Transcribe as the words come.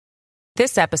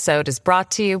This episode is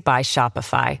brought to you by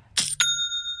Shopify.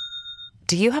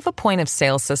 Do you have a point of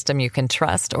sale system you can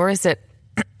trust, or is it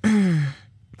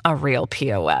a real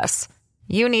POS?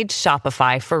 You need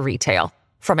Shopify for retail.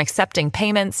 From accepting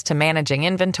payments to managing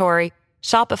inventory,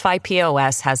 Shopify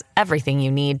POS has everything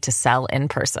you need to sell in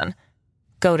person.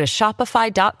 Go to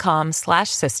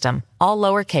shopify.com/system, all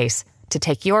lowercase, to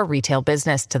take your retail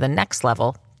business to the next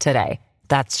level today.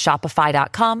 That's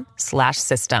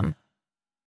shopify.com/system.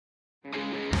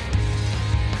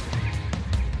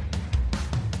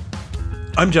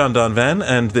 I'm John Donvan,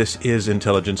 and this is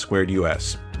Intelligence Squared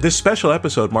US. This special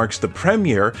episode marks the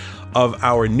premiere of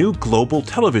our new global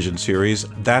television series,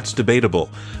 That's Debatable,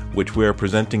 which we're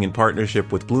presenting in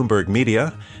partnership with Bloomberg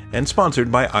Media and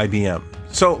sponsored by IBM.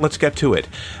 So let's get to it.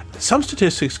 Some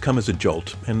statistics come as a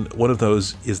jolt, and one of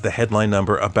those is the headline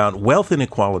number about wealth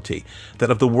inequality, that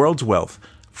of the world's wealth,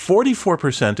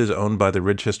 44% is owned by the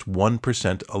richest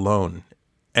 1% alone.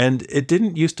 And it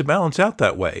didn't used to balance out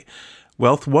that way.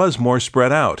 Wealth was more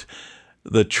spread out.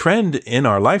 The trend in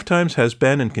our lifetimes has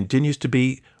been and continues to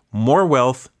be more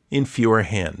wealth in fewer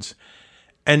hands.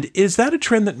 And is that a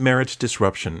trend that merits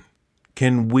disruption?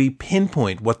 Can we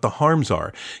pinpoint what the harms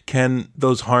are? Can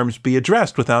those harms be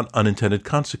addressed without unintended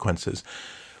consequences?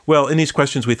 Well, in these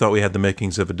questions, we thought we had the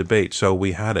makings of a debate, so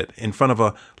we had it. In front of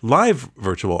a live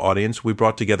virtual audience, we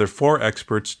brought together 4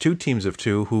 experts, 2 teams of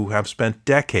 2, who have spent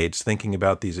decades thinking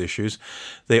about these issues.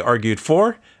 They argued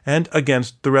for and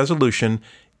against the resolution,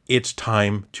 "It's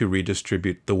time to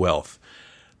redistribute the wealth."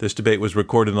 This debate was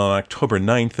recorded on October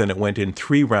 9th, and it went in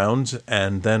 3 rounds,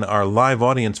 and then our live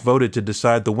audience voted to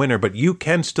decide the winner, but you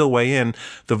can still weigh in.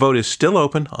 The vote is still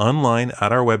open online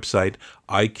at our website,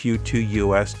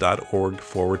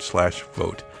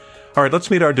 iq2us.org/vote. All right,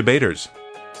 let's meet our debaters.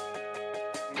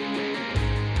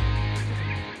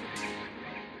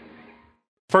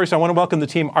 First, I want to welcome the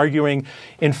team arguing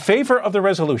in favor of the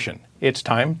resolution. It's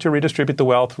time to redistribute the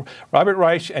wealth. Robert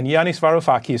Reich and Yanis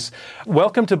Varoufakis.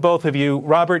 Welcome to both of you.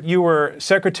 Robert, you were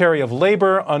Secretary of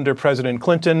Labor under President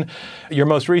Clinton. Your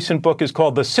most recent book is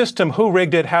called The System, Who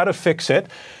Rigged It? How to Fix It.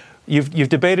 You've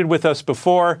debated with us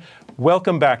before.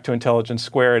 Welcome back to Intelligence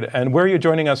Squared. And where are you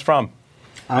joining us from?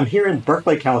 I'm here in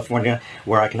Berkeley, California,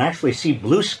 where I can actually see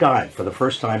blue sky for the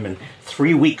first time in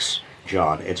 3 weeks.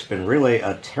 John, it's been really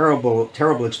a terrible,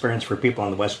 terrible experience for people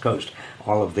on the West Coast.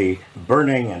 All of the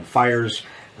burning and fires,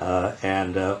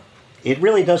 and it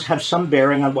really does have some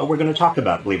bearing on what we're going to talk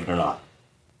about, believe it or not.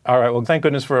 All right. Well, thank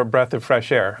goodness for a breath of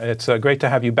fresh air. It's great to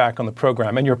have you back on the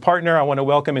program. And your partner I want to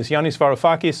welcome is Yanis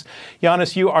Varoufakis.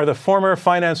 Yanis, you are the former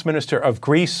finance minister of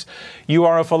Greece. You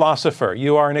are a philosopher.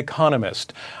 You are an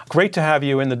economist. Great to have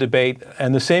you in the debate.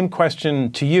 And the same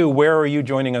question to you, where are you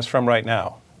joining us from right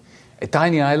now? A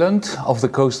tiny island off the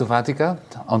coast of Attica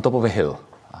on top of a hill.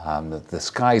 The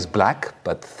sky is black,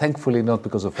 but thankfully not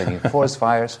because of any forest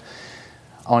fires,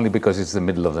 only because it's the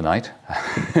middle of the night.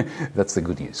 That's the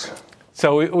good news.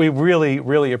 So we really,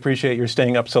 really appreciate your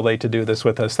staying up so late to do this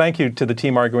with us. Thank you to the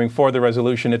team arguing for the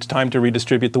resolution. It's time to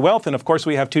redistribute the wealth. And of course,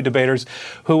 we have 2 debaters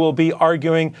who will be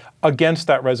arguing against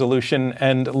that resolution.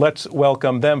 And let's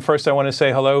welcome them. First, I want to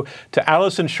say hello to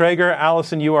Alison Schrager.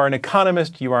 Alison, you are an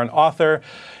economist. You are an author.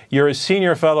 You're a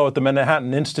senior fellow at the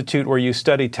Manhattan Institute, where you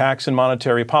study tax and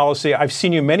monetary policy. I've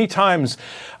seen you many times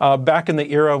back in the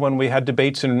era when we had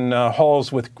debates in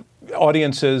halls with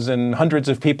audiences and hundreds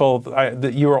of people.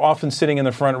 You were often sitting in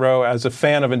the front row as a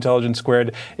fan of Intelligence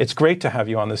Squared. It's great to have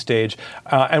you on the stage.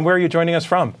 And where are you joining us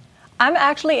from? I'm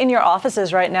actually in your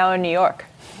offices right now in New York.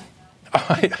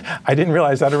 I didn't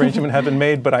realize that arrangement had been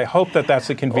made, but I hope that that's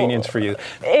a convenience for you.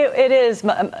 It is.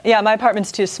 My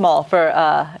apartment's too small for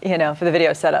the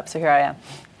video setup, so here I am.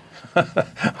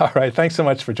 All right. Thanks so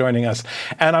much for joining us.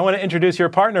 And I want to introduce your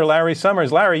partner, Larry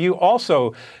Summers. Larry, you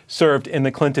also served in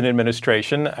the Clinton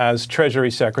administration as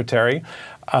Treasury Secretary.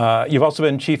 You've also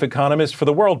been chief economist for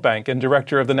the World Bank and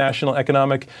director of the National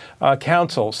Economic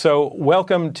Council. So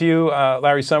welcome to you,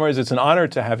 Larry Summers. It's an honor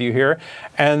to have you here.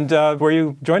 And where are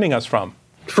you joining us from?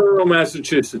 Truro,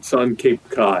 Massachusetts, on Cape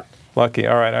Cod. Lucky.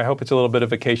 All right. I hope it's a little bit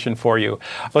of vacation for you.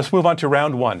 Let's move on to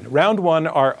round 1. Round 1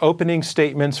 are opening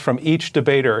statements from each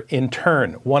debater in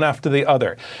turn, one after the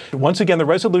other. Once again, the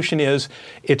resolution is,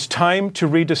 it's time to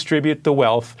redistribute the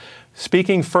wealth.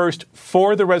 Speaking first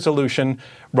for the resolution,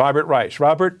 Robert Reich.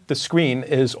 Robert, the screen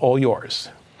is all yours.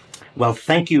 Well,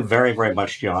 thank you very, very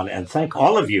much, John, and thank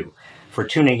all of you for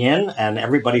tuning in and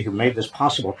everybody who made this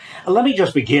possible. Let me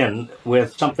just begin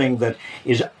with something that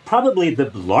is probably the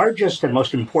largest and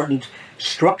most important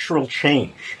structural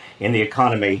change in the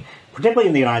economy, particularly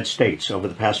in the United States over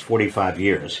the past 45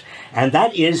 years. And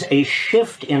that is a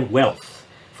shift in wealth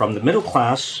from the middle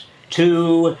class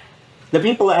to the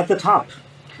people at the top.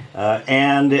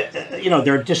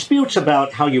 There are disputes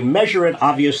about how you measure it,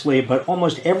 obviously, but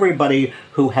almost everybody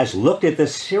who has looked at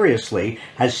this seriously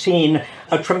has seen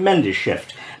a tremendous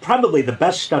shift. Probably the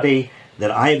best study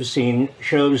that I have seen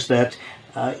shows that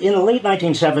in the late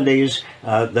 1970s,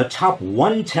 the top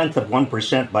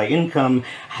 0.1% by income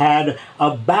had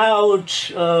about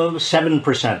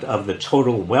 7% of the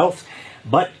total wealth.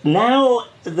 But now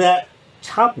that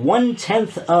top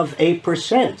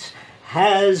 0.1%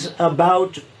 has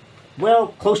about,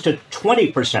 close to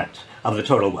 20% of the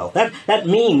total wealth. That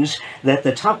means that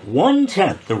the top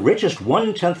 1/10, the richest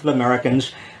 1/10 of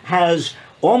Americans, has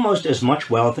almost as much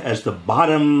wealth as the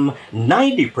bottom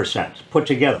 90% put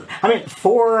together. I mean,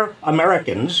 4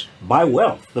 Americans by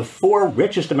wealth, the 4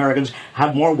 richest Americans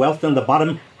have more wealth than the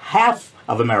bottom half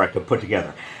of America put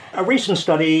together. A recent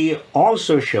study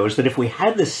also shows that if we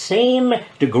had the same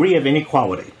degree of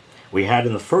inequality we had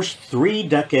in the first 3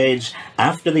 decades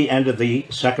after the end of the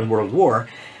Second World War,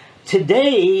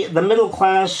 today the middle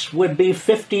class would be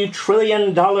 $50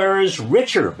 trillion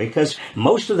richer because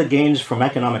most of the gains from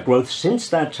economic growth since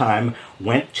that time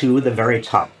went to the very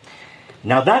top.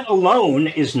 Now, that alone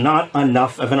is not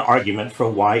enough of an argument for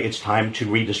why it's time to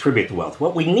redistribute the wealth.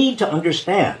 What we need to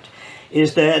understand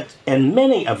is that, and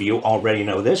many of you already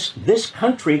know this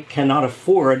country cannot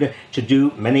afford to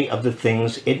do many of the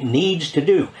things it needs to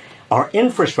do. Our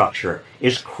infrastructure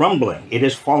is crumbling. It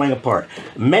is falling apart.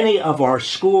 Many of our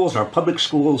schools, our public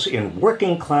schools in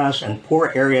working class and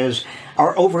poor areas,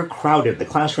 are overcrowded. The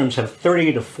classrooms have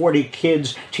 30 to 40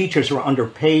 kids. Teachers are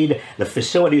underpaid. The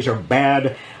facilities are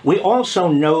bad. We also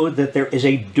know that there is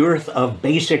a dearth of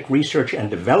basic research and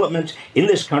development in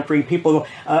this country. People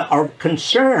are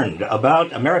concerned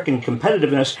about American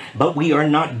competitiveness, but we are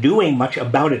not doing much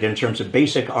about it in terms of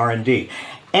basic R&D.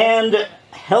 And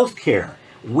healthcare.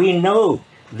 We know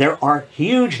there are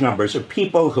huge numbers of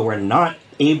people who are not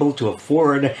able to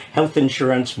afford health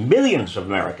insurance, millions of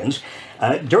Americans.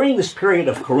 During this period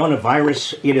of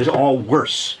coronavirus, it is all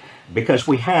worse because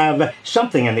we have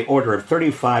something in the order of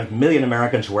 35 million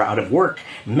Americans who are out of work.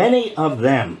 Many of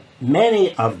them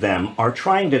are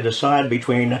trying to decide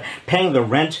between paying the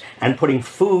rent and putting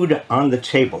food on the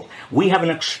table. We have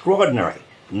an extraordinary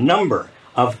number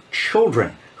of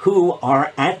children who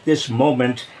are at this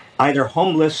moment either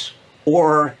homeless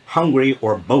or hungry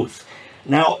or both.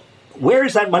 Now, where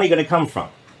is that money going to come from?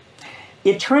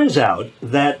 It turns out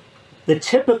that the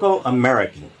typical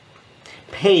American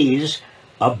pays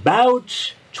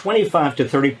about 25 to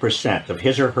 30% of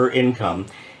his or her income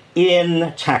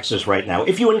in taxes right now.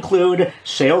 If you include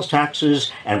sales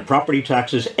taxes and property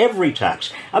taxes, every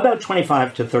tax, about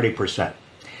 25 to 30%.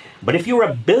 But if you're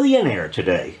a billionaire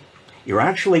today, you're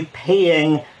actually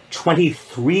paying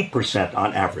 23%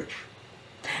 on average.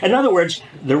 In other words,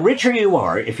 the richer you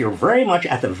are, if you're very much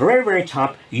at the very, very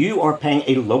top, you are paying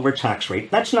a lower tax rate.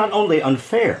 That's not only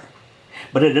unfair,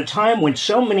 but at a time when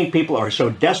so many people are so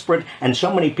desperate and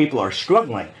so many people are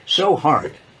struggling so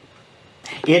hard,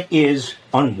 it is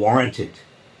unwarranted.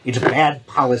 It's bad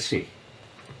policy.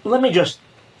 Let me just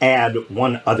add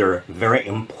one other very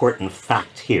important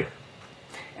fact here,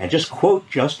 and just quote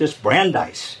Justice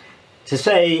Brandeis to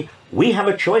say, we have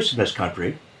a choice in this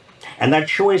country, and that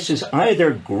choice is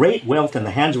either great wealth in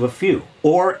the hands of a few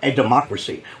or a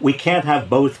democracy. We can't have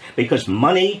both because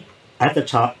money at the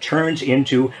top turns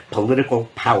into political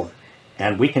power.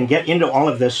 And we can get into all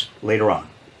of this later on.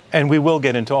 And we will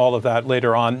get into all of that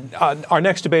later on. Our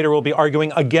next debater will be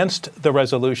arguing against the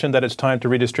resolution that it's time to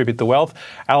redistribute the wealth.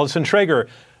 Allison Schrager,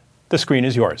 the screen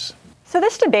is yours. So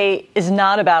this debate is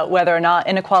not about whether or not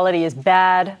inequality is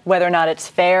bad, whether or not it's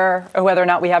fair, or whether or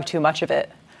not we have too much of it.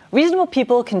 Reasonable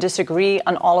people can disagree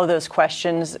on all of those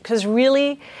questions because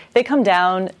really they come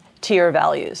down to your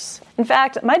values. In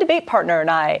fact, my debate partner and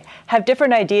I have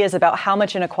different ideas about how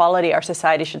much inequality our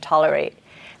society should tolerate.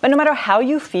 But no matter how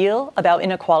you feel about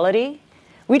inequality,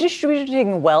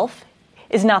 redistributing wealth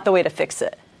is not the way to fix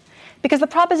it. Because the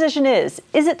proposition is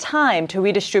it time to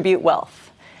redistribute wealth?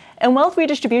 And wealth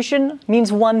redistribution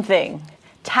means one thing,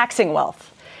 taxing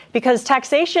wealth. Because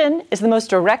taxation is the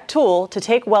most direct tool to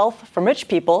take wealth from rich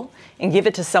people and give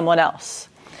it to someone else.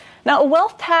 Now, a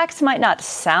wealth tax might not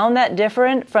sound that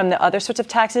different from the other sorts of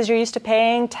taxes you're used to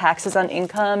paying, taxes on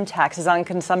income, taxes on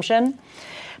consumption.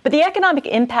 But the economic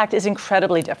impact is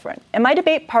incredibly different. And my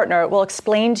debate partner will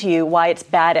explain to you why it's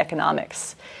bad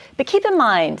economics. But keep in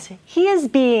mind, he is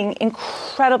being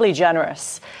incredibly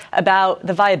generous about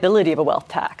the viability of a wealth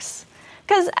tax.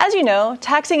 Because, as you know,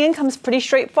 taxing income is pretty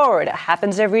straightforward. It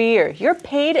happens every year. You're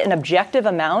paid an objective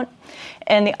amount,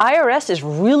 and the IRS is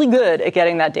really good at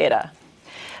getting that data.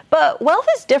 But wealth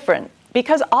is different.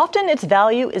 Because often its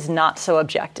value is not so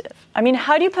objective. I mean,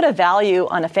 how do you put a value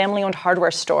on a family-owned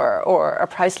hardware store or a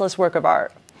priceless work of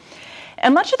art?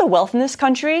 And much of the wealth in this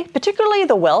country, particularly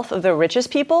the wealth of the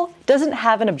richest people, doesn't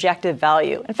have an objective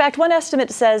value. In fact, one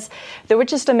estimate says the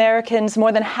richest Americans,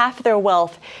 more than half of their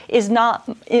wealth is not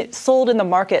sold in the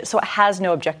market, so it has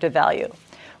no objective value.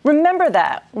 Remember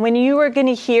that when you are going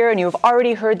to hear, and you've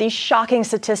already heard these shocking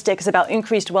statistics about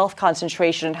increased wealth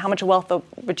concentration and how much wealth the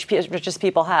richest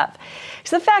people have.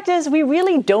 So the fact is, we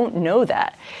really don't know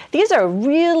that. These are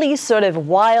really sort of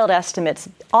wild estimates,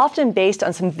 often based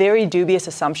on some very dubious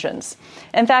assumptions.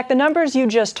 In fact, the numbers you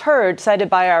just heard,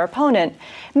 cited by our opponent,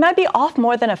 might be off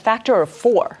more than a factor of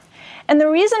 4. And the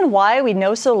reason why we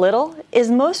know so little is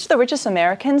most of the richest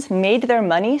Americans made their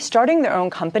money starting their own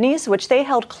companies, which they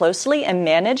held closely and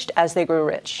managed as they grew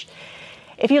rich.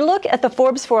 If you look at the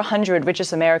Forbes 400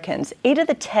 richest Americans, 8 of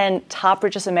the 10 top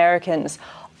richest Americans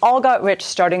all got rich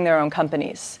starting their own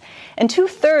companies. And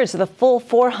 2/3 of the full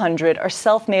 400 are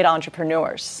self-made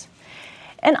entrepreneurs.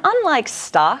 And unlike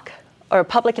stock or a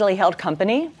publicly held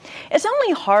company, it's not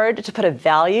only hard to put a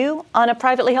value on a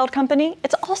privately held company,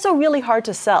 it's also really hard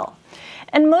to sell.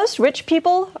 And most rich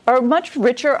people are much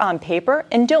richer on paper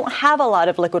and don't have a lot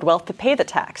of liquid wealth to pay the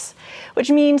tax, which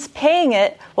means paying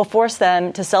it will force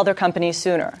them to sell their companies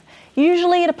sooner.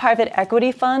 Usually to private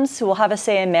equity funds who will have a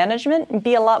say in management and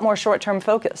be a lot more short-term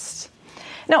focused.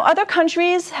 Now, other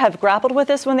countries have grappled with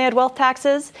this when they had wealth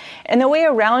taxes, and the way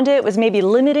around it was maybe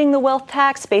limiting the wealth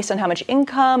tax based on how much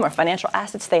income or financial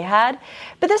assets they had.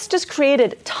 But this just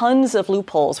created tons of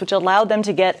loopholes, which allowed them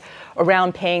to get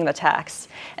around paying the tax.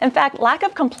 In fact, lack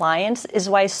of compliance is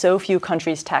why so few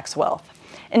countries tax wealth.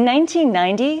 In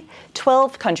 1990,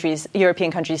 12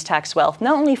 European countries tax wealth.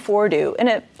 Not only 4 do,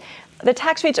 and the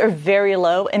tax rates are very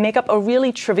low and make up a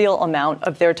really trivial amount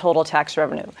of their total tax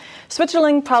revenue.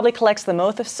 Switzerland probably collects the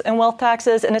most in wealth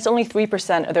taxes, and it's only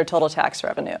 3% of their total tax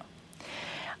revenue.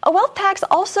 A wealth tax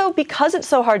also, because it's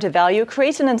so hard to value,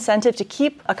 creates an incentive to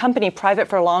keep a company private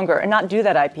for longer and not do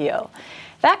that IPO.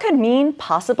 That could mean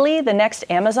possibly the next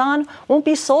Amazon won't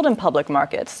be sold in public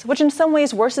markets, which in some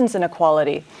ways worsens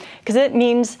inequality, because it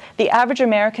means the average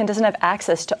American doesn't have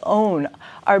access to own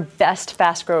our best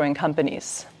fast-growing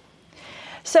companies.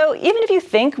 So even if you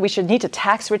think we should need to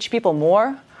tax rich people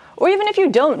more, or even if you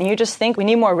don't and you just think we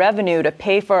need more revenue to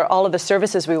pay for all of the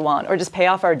services we want or just pay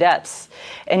off our debts,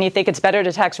 and you think it's better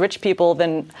to tax rich people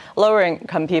than lower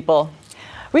income people,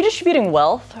 redistributing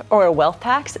wealth or a wealth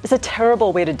tax is a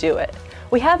terrible way to do it.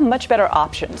 We have much better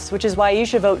options, which is why you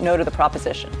should vote no to the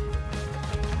proposition.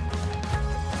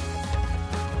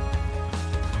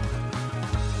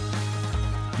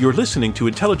 You're listening to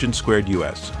Intelligence Squared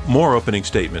US. More opening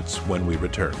statements when we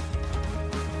return.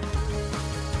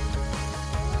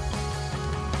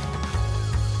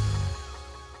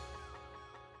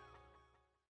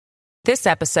 This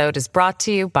episode is brought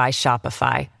to you by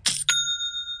Shopify.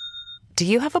 Do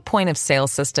you have a point of sale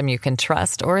system you can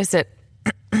trust, or is it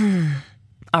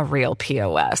a real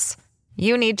POS?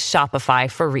 You need Shopify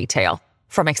for retail.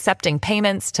 From accepting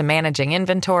payments to managing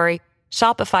inventory,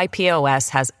 Shopify POS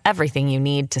has everything you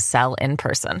need to sell in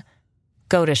person.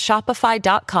 Go to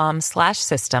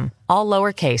shopify.com/system, all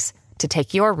lowercase, to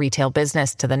take your retail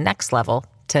business to the next level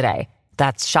today.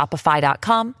 That's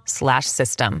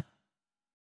shopify.com/system.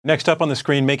 Next up on the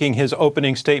screen, making his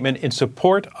opening statement in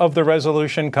support of the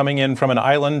resolution, coming in from an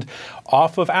island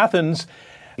off of Athens,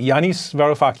 Yanis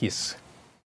Varoufakis.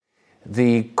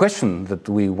 The question that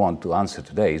we want to answer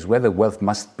today is whether wealth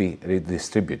must be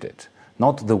redistributed,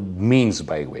 not the means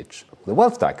by which. The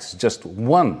wealth tax is just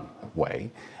one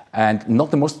way and not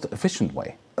the most efficient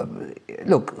way.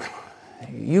 Look,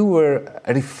 you were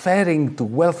referring to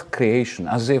wealth creation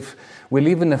as if we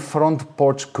live in a front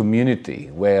porch community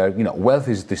where, wealth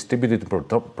is distributed in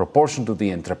proportion to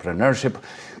the entrepreneurship,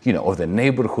 of the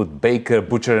neighborhood baker,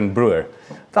 butcher, and brewer.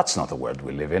 That's not the world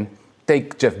we live in.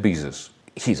 Take Jeff Bezos.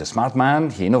 He's a smart man.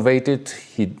 He innovated.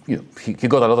 He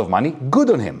got a lot of money. Good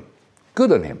on him.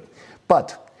 Good on him.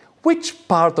 But which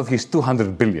part of his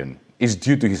 $200 billion is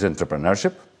due to his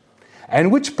entrepreneurship?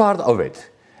 And which part of it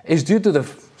is due to the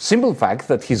simple fact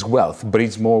that his wealth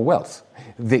breeds more wealth?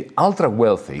 The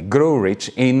ultra-wealthy grow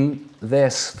rich in their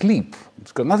sleep.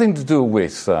 It's got nothing to do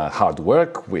with hard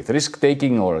work, with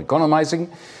risk-taking or economizing,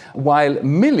 while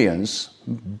millions,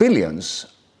 billions,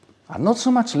 are not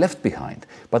so much left behind,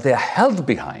 but they are held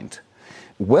behind.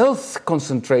 Wealth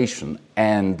concentration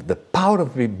and the power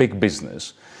of big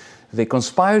business, they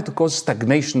conspire to cause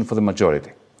stagnation for the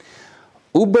majority.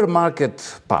 Uber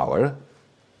market power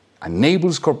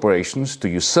enables corporations to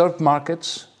usurp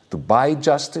markets, to buy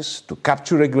justice, to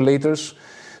capture regulators,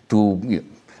 to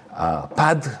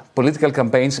pad political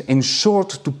campaigns, in short,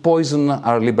 to poison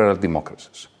our liberal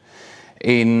democracies.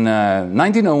 In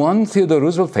 1901, Theodore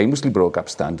Roosevelt famously broke up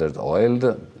Standard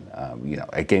Oil,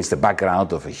 against the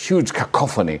background of a huge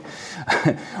cacophony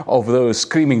of those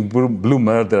screaming blue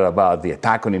murder about the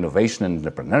attack on innovation and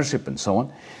entrepreneurship and so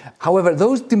on. However,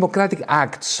 those democratic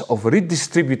acts of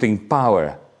redistributing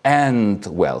power and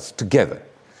wealth together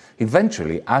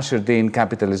eventually ushered in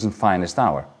capitalism's finest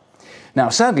hour. Now,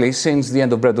 sadly, since the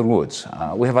end of Bretton Woods,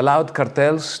 we have allowed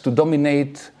cartels to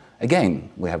dominate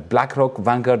again. We have BlackRock,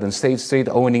 Vanguard, and State Street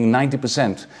owning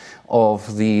 90%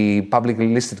 of the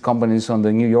publicly listed companies on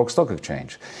the New York Stock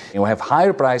Exchange. And we have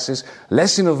higher prices,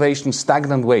 less innovation,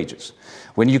 stagnant wages.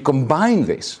 When you combine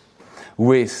this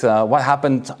with what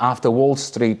happened after Wall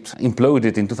Street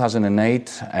imploded in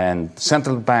 2008 and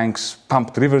central banks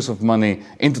pumped rivers of money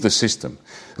into the system,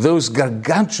 those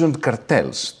gargantuan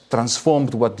cartels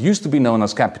transformed what used to be known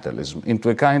as capitalism into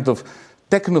a kind of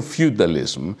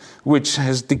techno-feudalism, which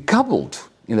has decoupled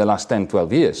in the last 10,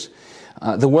 12 years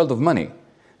the world of money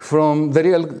from the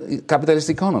real capitalist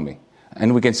economy.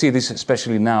 And we can see this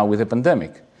especially now with the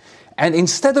pandemic. And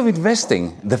instead of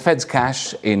investing the Fed's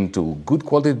cash into good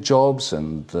quality jobs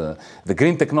and the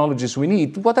green technologies we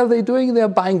need, what are they doing? They are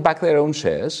buying back their own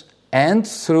shares. And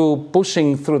through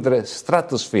pushing through the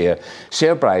stratosphere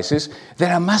share prices,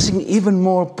 they're amassing even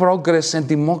more progress and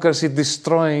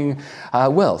democracy-destroying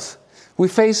wealth. We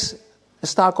face a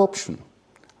stark option.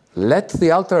 Let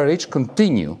the ultra-rich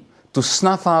continue to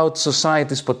snuff out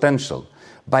society's potential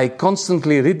by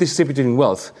constantly redistributing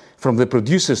wealth from the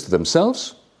producers to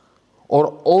themselves, or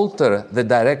alter the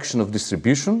direction of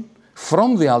distribution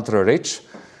from the ultra-rich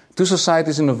to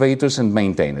society's innovators and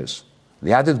maintainers.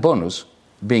 The added bonus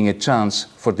being a chance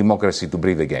for democracy to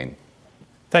breathe again.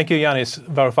 Thank you, Yanis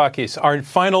Varoufakis. Our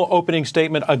final opening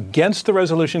statement against the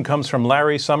resolution comes from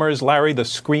Larry Summers. Larry, the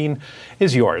screen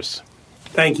is yours.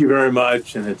 Thank you very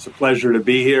much, and it's a pleasure to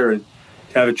be here and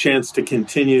to have a chance to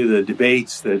continue the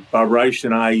debates that Bob Reich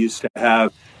and I used to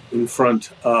have in front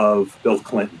of Bill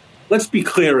Clinton. Let's be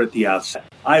clear at the outset.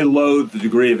 I loathe the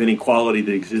degree of inequality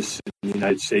that exists in the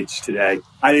United States today.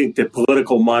 I think that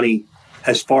political money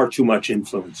has far too much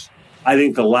influence. I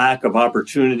think the lack of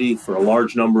opportunity for a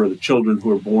large number of the children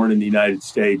who are born in the United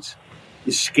States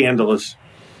is scandalous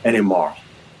and immoral.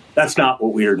 That's not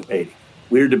what we are debating.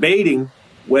 We are debating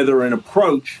whether an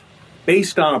approach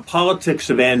based on a politics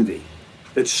of envy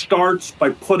that starts by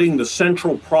putting the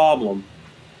central problem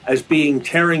as being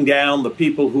tearing down the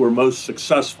people who are most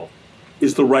successful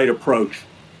is the right approach,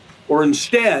 or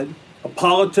instead a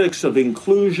politics of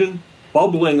inclusion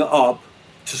bubbling up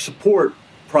to support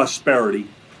prosperity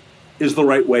is the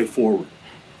right way forward.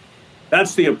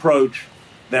 That's the approach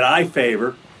that I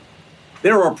favor.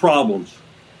 There are problems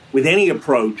with any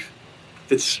approach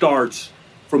that starts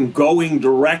from going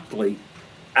directly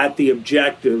at the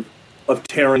objective of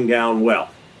tearing down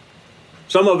wealth.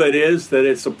 Some of it is that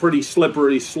it's a pretty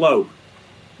slippery slope.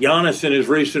 Yanis, in his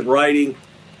recent writing,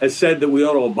 has said that we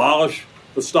ought to abolish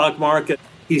the stock market.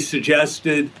 He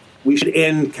suggested we should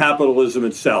end capitalism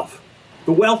itself.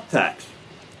 The wealth tax.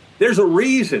 There's a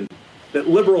reason that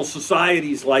liberal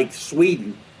societies like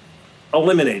Sweden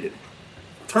eliminated it.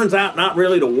 Turns out not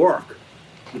really to work.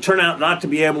 It turned out not to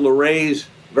be able to raise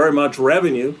very much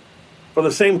revenue for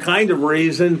the same kind of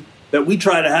reason that we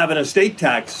try to have an estate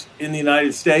tax in the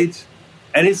United States,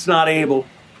 and it's not able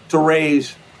to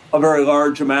raise a very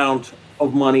large amount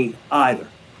of money either.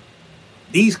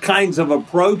 These kinds of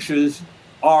approaches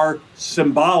are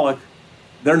symbolic.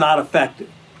 They're not effective.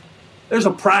 There's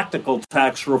a practical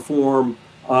tax reform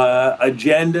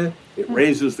agenda. It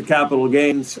raises the capital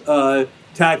gains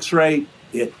tax rate.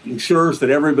 It ensures that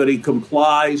everybody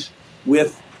complies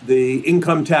with the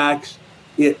income tax.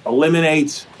 It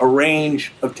eliminates a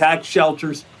range of tax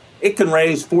shelters. It can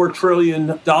raise $4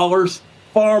 trillion,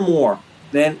 far more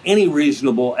than any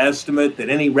reasonable estimate that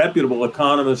any reputable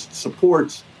economist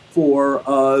supports for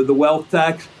the wealth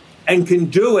tax, and can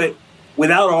do it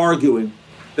without arguing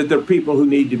that there are people who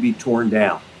need to be torn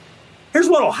down. Here's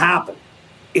what will happen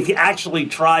if you actually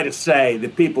try to say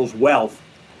that people's wealth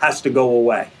has to go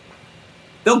away.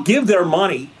 They'll give their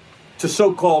money to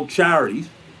so-called charities.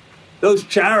 Those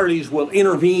charities will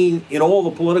intervene in all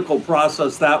the political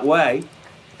process that way.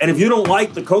 And if you don't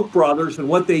like the Koch brothers and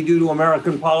what they do to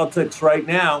American politics right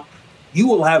now, you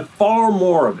will have far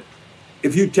more of it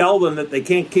if you tell them that they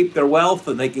can't keep their wealth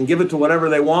and they can give it to whatever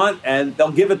they want, and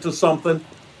they'll give it to something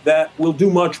that will do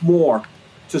much more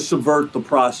to subvert the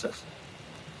process.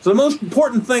 So the most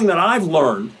important thing that I've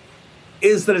learned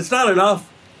is that it's not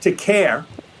enough to care.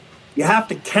 You have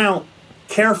to count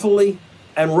carefully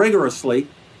and rigorously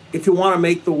if you want to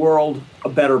make the world a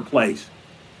better place.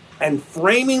 And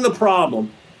framing the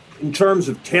problem in terms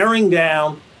of tearing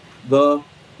down the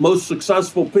most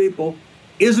successful people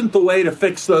isn't the way to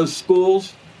fix those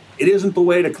schools. It isn't the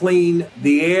way to clean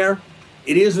the air.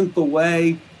 It isn't the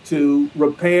way to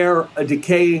repair a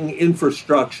decaying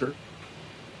infrastructure.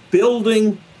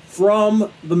 Building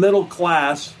from the middle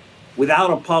class without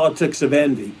a politics of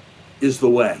envy is the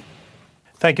way.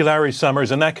 Thank you, Larry Summers.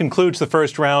 And that concludes the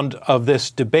first round of this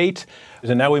debate.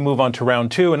 And now we move on to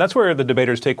round two, and that's where the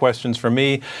debaters take questions from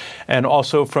me and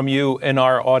also from you in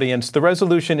our audience. The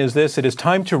resolution is this: it is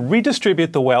time to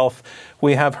redistribute the wealth.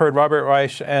 We have heard Robert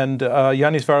Reich and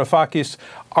Yanis Varoufakis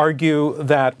argue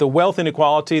that the wealth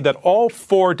inequality that all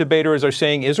four debaters are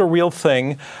saying is a real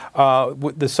thing.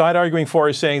 The side arguing for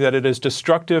is saying that it is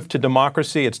destructive to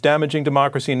democracy, it's damaging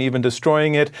democracy and even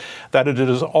destroying it, that it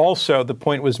is also, the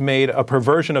point was made, a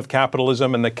perversion of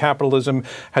capitalism, and that capitalism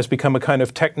has become a kind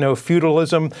of techno-feudalism.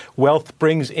 Wealth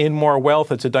brings in more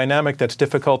wealth. It's a dynamic that's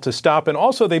difficult to stop. And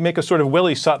also they make a sort of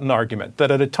Willie Sutton argument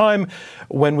that at a time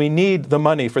when we need the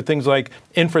money for things like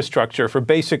infrastructure, for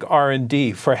basic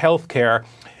R&D, for healthcare,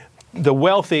 the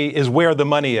wealthy is where the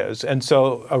money is. And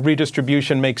so a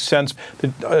redistribution makes sense.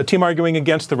 The team arguing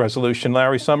against the resolution,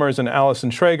 Larry Summers and Allison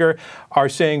Schrager, are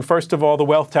saying, first of all, the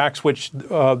wealth tax, which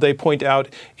they point out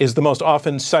is the most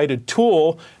often cited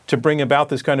tool to bring about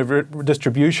this kind of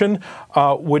redistribution,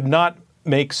 would not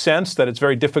make sense, that it's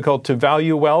very difficult to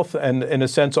value wealth, and in a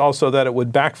sense also that it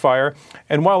would backfire.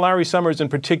 And while Larry Summers in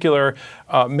particular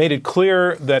made it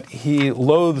clear that he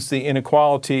loathes the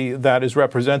inequality that is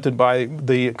represented by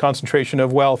the concentration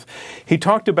of wealth, he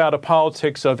talked about a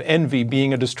politics of envy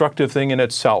being a destructive thing in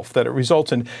itself, that it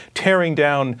results in tearing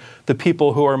down the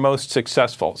people who are most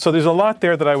successful. So there's a lot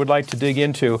there that I would like to dig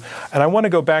into, and I want to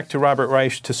go back to Robert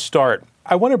Reich to start.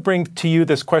 I want to bring to you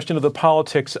this question of the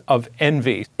politics of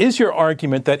envy. Is your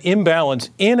argument that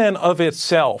imbalance in and of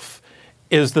itself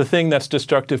is the thing that's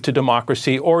destructive to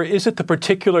democracy, or is it the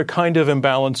particular kind of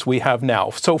imbalance we have now?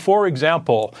 So, for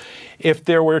example, if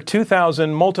there were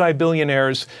 2,000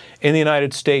 multi-billionaires in the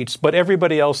United States, but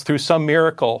everybody else, through some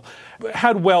miracle,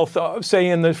 had wealth, say,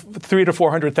 in the $300,000 to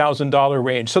 $400,000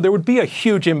 range, so there would be a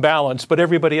huge imbalance, but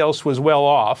everybody else was well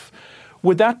off,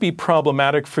 would that be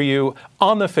problematic for you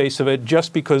on the face of it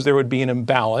just because there would be an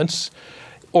imbalance?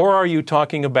 Or are you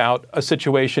talking about a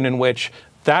situation in which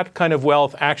that kind of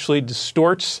wealth actually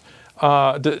distorts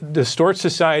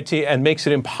society and makes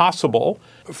it impossible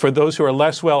for those who are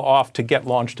less well off to get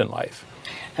launched in life?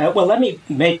 Well, let me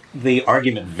make the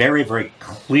argument very, very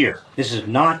clear. This is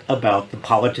not about the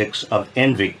politics of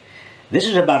envy. This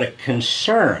is about a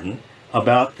concern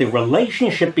about the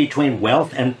relationship between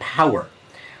wealth and power.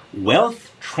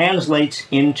 Wealth translates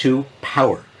into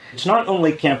power. It's not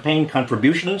only campaign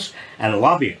contributions and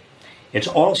lobbying. It's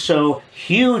also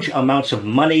huge amounts of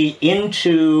money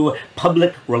into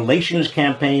public relations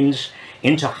campaigns,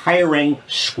 into hiring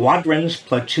squadrons,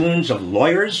 platoons of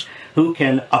lawyers who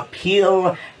can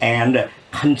appeal and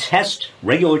contest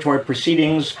regulatory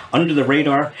proceedings under the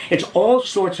radar. It's all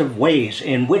sorts of ways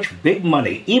in which big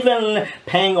money, even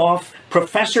paying off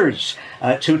professors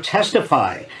to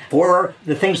testify for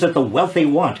the things that the wealthy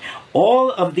want,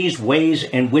 all of these ways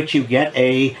in which you get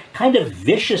a kind of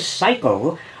vicious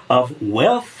cycle of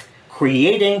wealth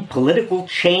creating political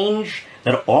change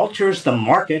that alters the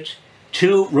market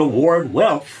to reward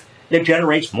wealth that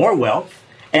generates more wealth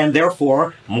and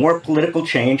therefore more political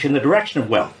change in the direction of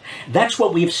wealth. That's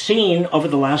what we've seen over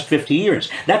the last 50 years.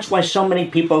 That's why so many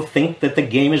people think that the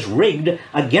game is rigged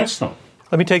against them.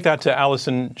 Let me take that to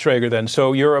Allison Schrager then.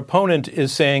 So your opponent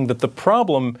is saying that the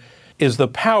problem is the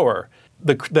power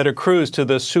that accrues to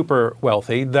the super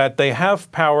wealthy, that they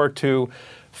have power to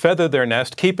feather their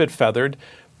nest, keep it feathered,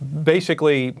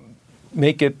 basically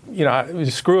make it,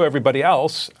 screw everybody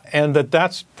else, and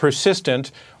that's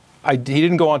persistent. He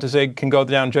didn't go on to say it can go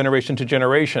down generation to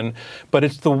generation, but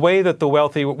it's the way that the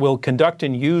wealthy will conduct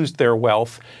and use their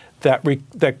wealth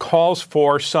that calls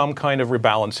for some kind of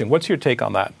rebalancing. What's your take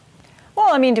on that?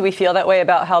 Well, do we feel that way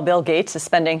about how Bill Gates is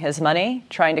spending his money,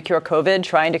 trying to cure COVID,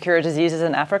 trying to cure diseases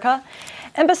in Africa?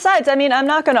 And besides, I'm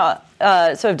not going to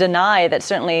sort of deny that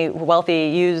certainly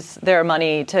wealthy use their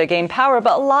money to gain power,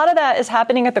 but a lot of that is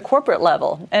happening at the corporate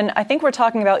level. And I think we're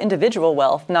talking about individual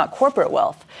wealth, not corporate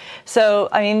wealth. So,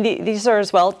 these are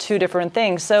as well two different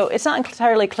things. So it's not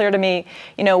entirely clear to me,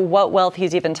 what wealth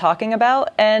he's even talking about.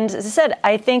 And as I said,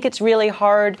 I think it's really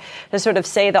hard to sort of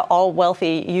say that all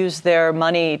wealthy use their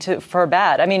money for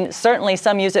bad. Certainly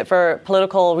some use it for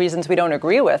political reasons we don't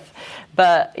agree with.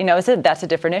 But, as I said, that's a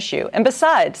different issue. And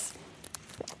besides,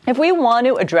 If we want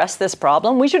to address this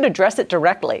problem, we should address it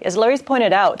directly. As Larry's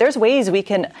pointed out, there's ways we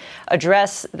can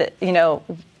address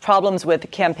problems with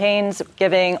campaigns,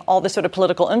 giving, all this sort of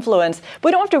political influence.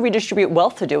 We don't have to redistribute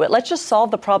wealth to do it. Let's just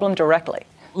solve the problem directly.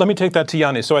 Let me take that to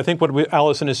Yanis. So I think what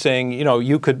Allison is saying,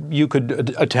 you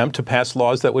could attempt to pass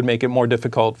laws that would make it more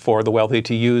difficult for the wealthy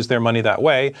to use their money that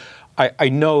way. I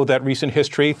know that recent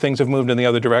history, things have moved in the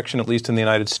other direction, at least in the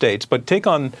United States. But take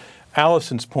on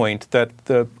Allison's point that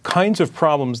the kinds of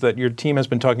problems that your team has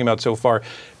been talking about so far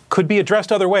could be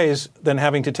addressed other ways than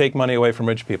having to take money away from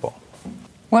rich people.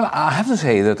 Well, I have to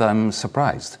say that I'm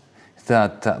surprised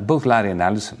that both Larry and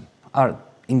Allison are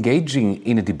engaging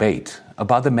in a debate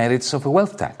about the merits of a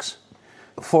wealth tax.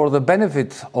 For the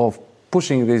benefit of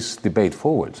pushing this debate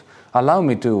forward, allow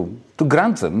me to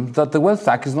grant them that the wealth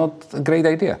tax is not a great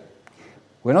idea.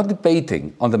 We're not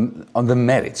debating on the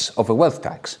merits of a wealth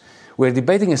tax. We're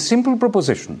debating a simple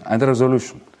proposition and a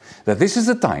resolution that this is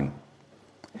the time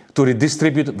to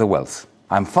redistribute the wealth.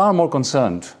 I'm far more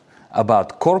concerned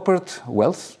about corporate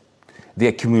wealth, the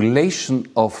accumulation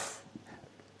of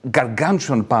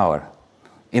gargantuan power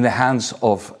in the hands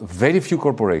of very few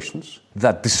corporations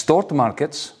that distort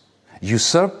markets,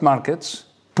 usurp markets,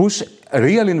 push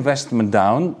real investment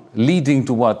down, leading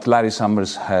to what Larry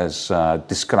Summers has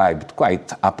described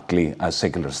quite aptly as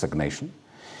secular stagnation.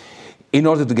 In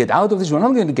order to get out of this, we're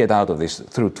not going to get out of this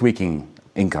through tweaking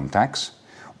income tax,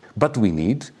 but we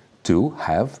need to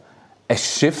have a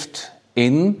shift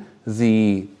in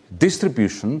the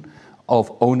distribution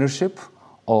of ownership,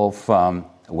 of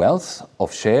wealth,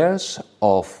 of shares,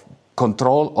 of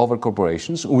control over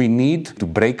corporations. We need to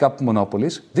break up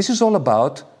monopolies. This is all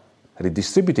about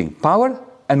redistributing power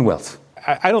and wealth.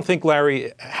 I don't think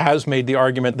Larry has made the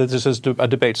argument that this is a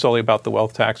debate solely about the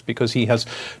wealth tax, because he has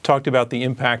talked about the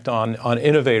impact on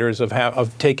innovators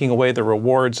of taking away the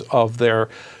rewards of their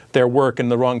work,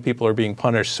 and the wrong people are being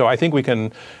punished. So I think we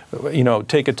can,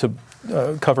 take it to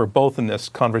cover both in this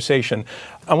conversation.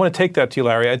 I want to take that to you,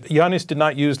 Larry. Yanis did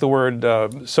not use the word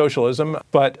socialism,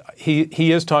 but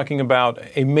he is talking about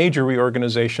a major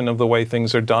reorganization of the way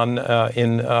things are done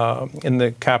in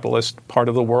the capitalist part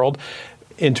of the world,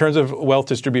 in terms of wealth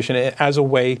distribution, as a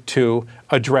way to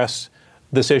address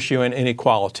this issue and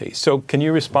inequality. So can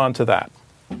you respond to that?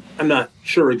 I'm not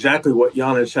sure exactly what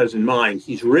Yanis has in mind.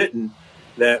 He's written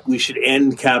that we should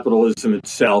end capitalism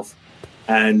itself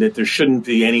and that there shouldn't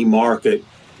be any market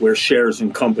where shares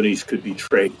in companies could be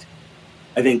traded.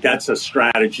 I think that's a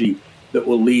strategy that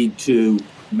will lead to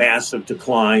massive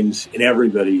declines in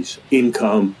everybody's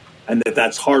income, and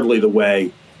that's hardly the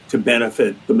way to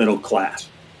benefit the middle class.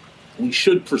 We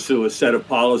should pursue a set of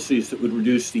policies that would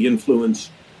reduce the influence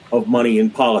of money in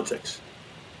politics.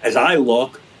 As I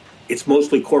look, it's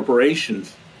mostly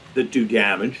corporations that do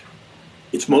damage.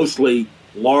 It's mostly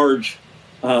large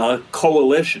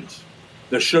coalitions,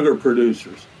 the sugar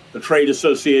producers, the trade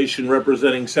association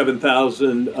representing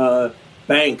 7,000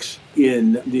 banks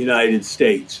in the United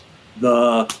States,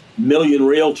 the million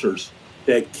realtors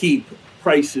that keep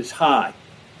prices high.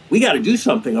 We got to do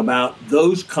something about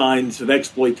those kinds of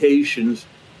exploitations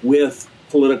with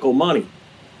political money.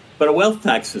 But a wealth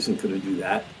tax isn't going to do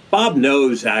that. Bob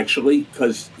knows, actually,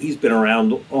 because he's been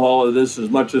around all of this as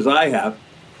much as I have,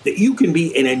 that you can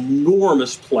be an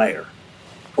enormous player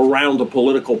around a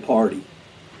political party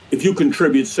if you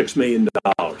contribute $6 million.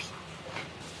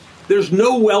 There's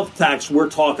no wealth tax we're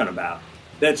talking about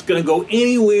that's going to go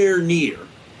anywhere near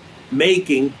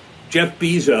making Jeff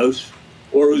Bezos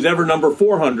or who's ever number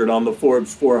 400 on the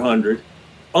Forbes 400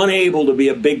 unable to be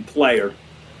a big player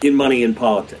in money in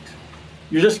politics.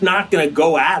 You're just not going to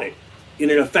go at it in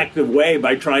an effective way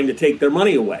by trying to take their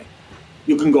money away.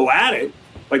 You can go at it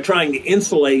by trying to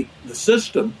insulate the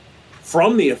system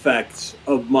from the effects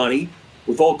of money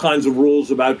with all kinds of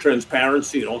rules about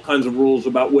transparency and all kinds of rules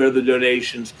about where the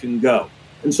donations can go.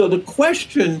 And so the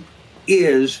question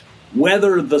is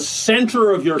whether the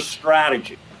center of your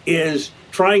strategy is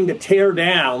trying to tear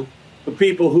down the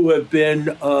people who have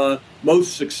been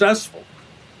most successful,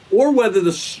 or whether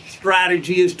the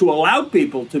strategy is to allow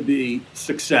people to be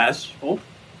successful,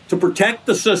 to protect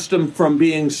the system from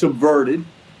being subverted,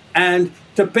 and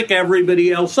to pick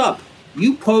everybody else up.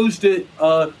 You posed it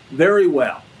very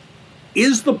well.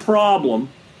 Is the problem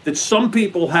that some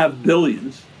people have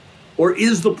billions, or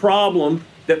is the problem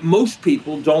that most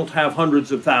people don't have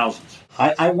hundreds of thousands?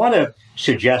 I want to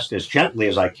suggest as gently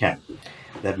as I can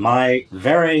that my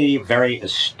very, very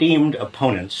esteemed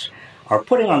opponents are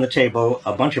putting on the table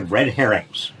a bunch of red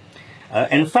herrings.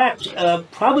 In fact,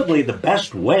 probably the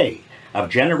best way of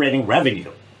generating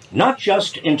revenue, not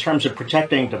just in terms of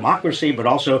protecting democracy, but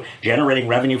also generating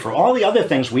revenue for all the other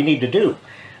things we need to do.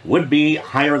 would be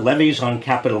higher levies on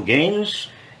capital gains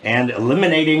and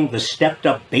eliminating the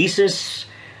stepped-up basis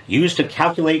used to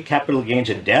calculate capital gains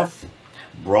at death,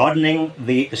 broadening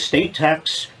the estate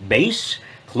tax base,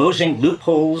 closing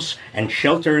loopholes and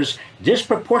shelters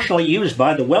disproportionately used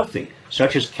by the wealthy,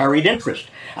 such as carried interest.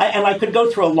 And I could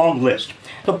go through a long list.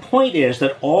 The point is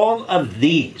that all of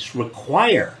these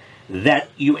require that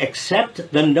you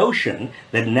accept the notion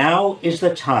that now is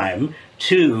the time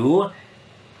to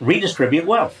redistribute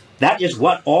wealth. That is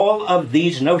what all of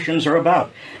these notions are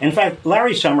about. In fact,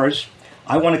 Larry Summers,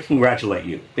 I want to congratulate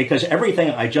you, because everything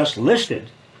I just listed,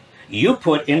 you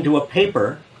put into a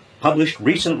paper published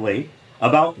recently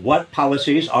about what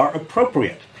policies are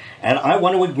appropriate. And I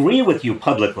want to agree with you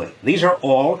publicly. These are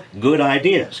all good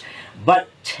ideas. But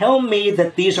tell me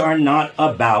that these are not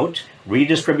about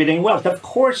redistributing wealth. Of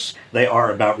course they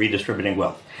are about redistributing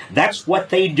wealth. That's what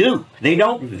they do. They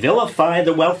don't vilify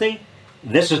the wealthy.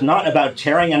 This is not about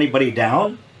tearing anybody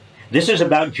down. This is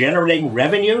about generating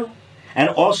revenue and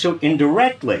also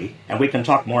indirectly, and we can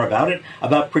talk more about it,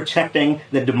 about protecting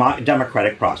the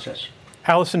democratic process.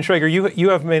 Allison Schrager, you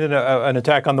have made an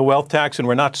attack on the wealth tax, and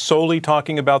we're not solely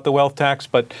talking about the wealth tax,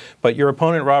 but your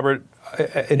opponent, Robert,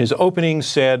 in his opening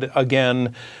said,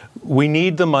 again, we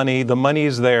need the money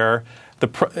is there,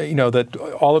 that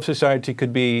all of society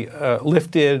could be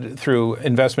lifted through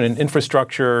investment in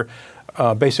infrastructure,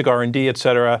 basic R&D, et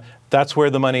cetera. That's where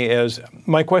the money is.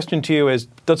 My question to you is,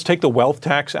 let's take the wealth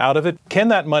tax out of it. Can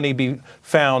that money be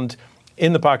found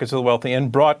in the pockets of the wealthy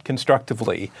and brought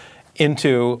constructively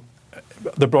into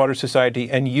the broader society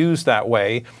and used that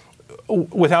way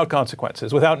without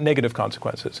consequences, without negative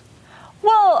consequences?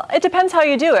 Well, it depends how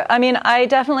you do it. I mean, I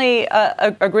definitely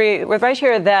agree with right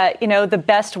here that, the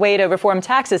best way to reform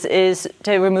taxes is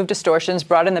to remove distortions,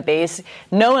 broaden the base.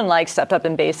 No one likes stepped up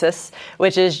in basis,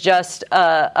 which is just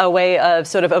a way of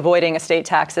sort of avoiding estate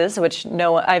taxes, which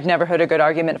I've never heard a good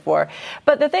argument for.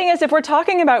 But the thing is, if we're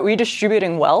talking about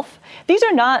redistributing wealth, this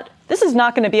is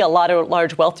not going to be a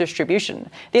large wealth distribution.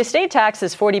 The estate tax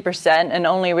is 40% and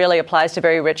only really applies to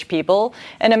very rich people.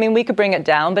 And I mean, we could bring it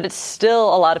down, but it's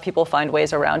still a lot of people find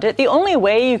ways around it. The only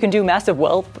way you can do massive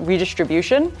wealth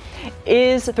redistribution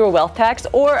is through a wealth tax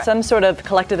or some sort of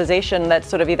collectivization that's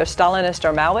sort of either Stalinist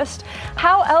or Maoist.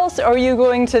 How else are you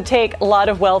going to take a lot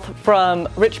of wealth from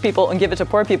rich people and give it to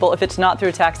poor people if it's not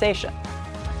through taxation?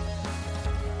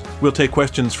 We'll take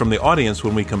questions from the audience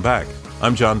when we come back.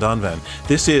 I'm John Donvan.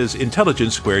 This is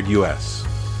Intelligence Squared US.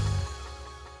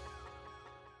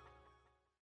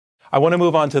 I want to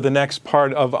move on to the next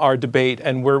part of our debate,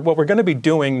 and what we're going to be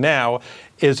doing now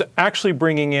is actually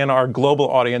bringing in our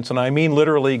global audience, and I mean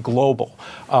literally global.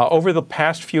 Over the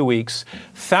past few weeks,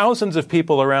 thousands of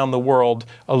people around the world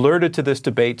alerted to this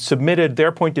debate, submitted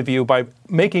their point of view by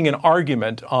making an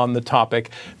argument on the topic.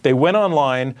 They went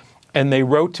online and they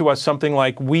wrote to us something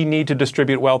like, we need to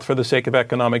distribute wealth for the sake of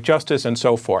economic justice, and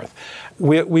so forth.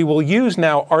 We will use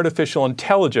now artificial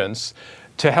intelligence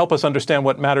to help us understand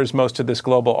what matters most to this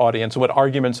global audience, what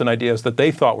arguments and ideas that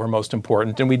they thought were most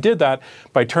important. And we did that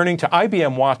by turning to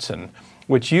IBM Watson,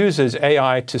 which uses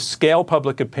AI to scale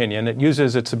public opinion. It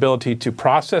uses its ability to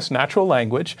process natural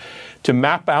language, to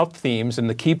map out themes and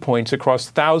the key points across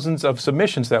thousands of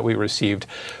submissions that we received.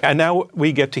 And now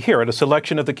we get to hear it, a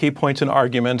selection of the key points and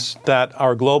arguments that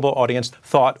our global audience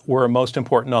thought were most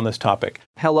important on this topic.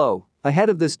 Hello. Ahead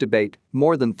of this debate,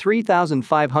 more than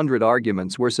 3,500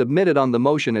 arguments were submitted on the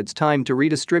motion it's time to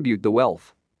redistribute the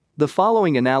wealth. The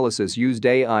following analysis used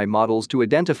AI models to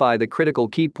identify the critical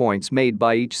key points made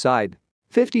by each side.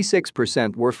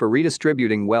 56% were for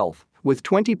redistributing wealth, with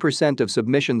 20% of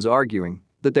submissions arguing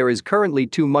that there is currently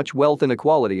too much wealth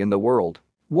inequality in the world.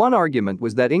 One argument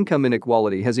was that income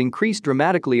inequality has increased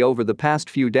dramatically over the past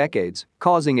few decades,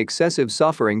 causing excessive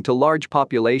suffering to large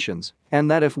populations, and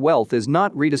that if wealth is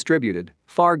not redistributed,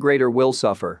 far greater will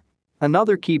suffer.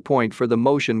 Another key point for the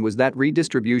motion was that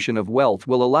redistribution of wealth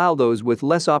will allow those with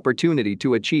less opportunity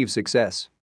to achieve success.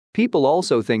 People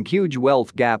also think huge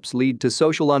wealth gaps lead to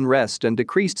social unrest and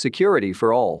decreased security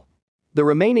for all. The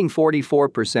remaining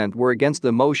 44% were against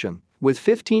the motion, with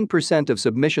 15% of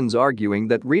submissions arguing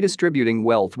that redistributing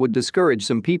wealth would discourage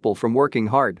some people from working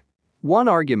hard. One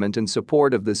argument in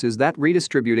support of this is that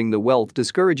redistributing the wealth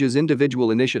discourages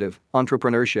individual initiative,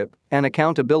 entrepreneurship, and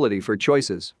accountability for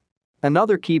choices.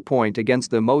 Another key point against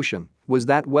the motion was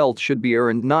that wealth should be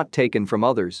earned, not taken from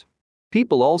others.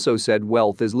 People also said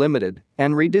wealth is limited,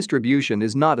 and redistribution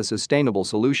is not a sustainable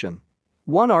solution.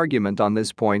 One argument on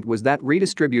this point was that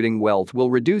redistributing wealth will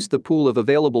reduce the pool of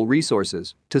available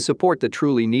resources to support the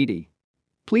truly needy.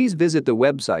 Please visit the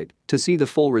website to see the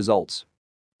full results.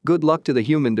 Good luck to the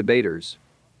human debaters.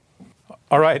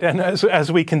 All right, and as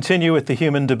we continue with the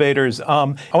human debaters, I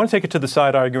want to take it to the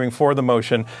side arguing for the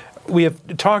motion. We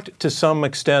have talked to some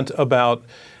extent about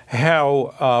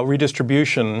how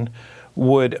redistribution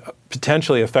would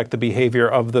potentially affect the behavior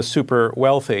of the super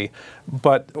wealthy.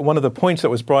 But one of the points that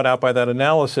was brought out by that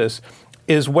analysis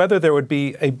is whether there would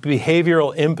be a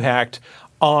behavioral impact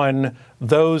on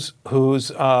those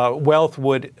whose wealth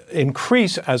would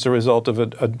increase as a result of a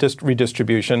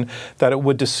redistribution, that it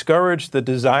would discourage the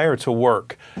desire to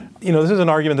work. You know, this is an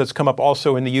argument that's come up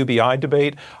also in the UBI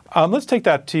debate. Let's take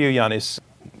that to you, Yanis.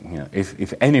 You know,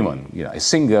 if anyone, a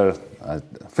singer, a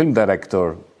film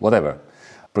director, whatever,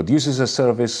 produces a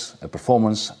service, a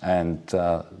performance, and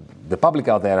the public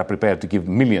out there are prepared to give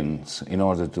millions in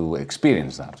order to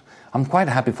experience that, I'm quite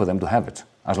happy for them to have it,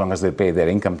 as long as they pay their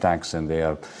income tax and they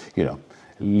are,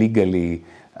 legally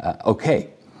okay.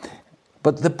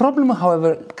 But the problem,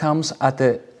 however, comes at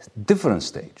a different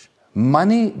stage.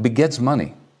 Money begets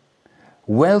money.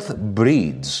 Wealth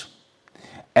breeds.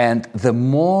 And the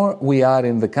more we are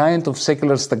in the kind of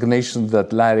secular stagnation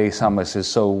that Larry Summers has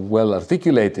so well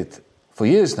articulated for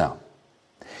years now,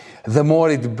 the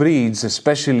more it breeds,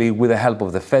 especially with the help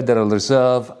of the Federal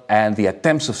Reserve and the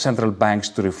attempts of central banks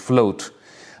to refloat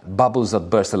bubbles that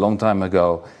burst a long time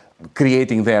ago,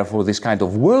 creating therefore this kind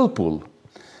of whirlpool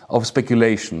of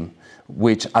speculation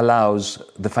which allows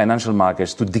the financial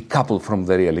markets to decouple from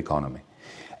the real economy.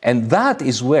 And that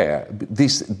is where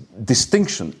this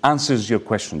distinction answers your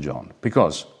question, John,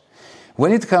 because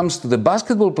when it comes to the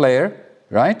basketball player,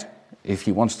 right, if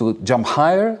he wants to jump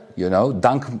higher,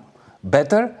 dunk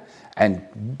better,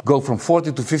 and go from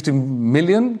 40 to 50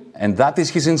 million, and that is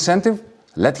his incentive,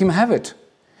 let him have it.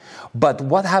 But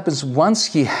what happens once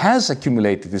he has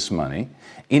accumulated this money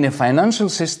in a financial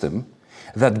system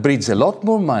that breeds a lot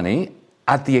more money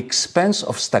at the expense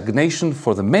of stagnation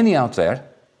for the many out there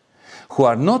who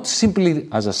are not simply,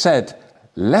 as I said,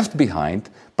 left behind,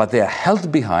 but they are held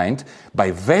behind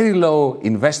by very low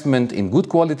investment in good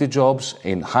quality jobs,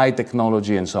 in high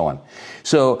technology, and so on.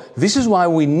 So this is why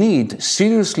we need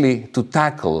seriously to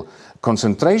tackle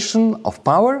concentration of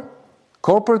power,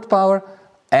 corporate power,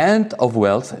 and of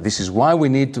wealth. This is why we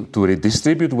need to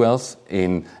redistribute wealth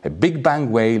in a big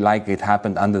bang way like it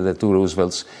happened under the two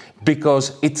Roosevelts,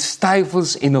 because it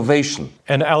stifles innovation.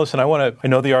 And Alison, I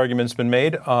know the argument's been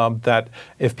made that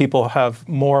if people have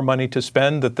more money to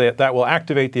spend, that will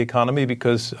activate the economy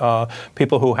because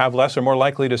people who have less are more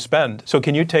likely to spend. So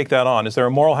can you take that on? Is there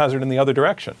a moral hazard in the other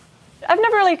direction? I've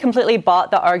never really completely bought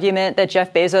the argument that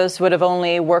Jeff Bezos would have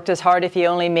only worked as hard if he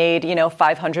only made,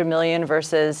 500 million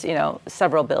versus,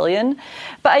 several billion.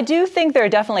 But I do think there are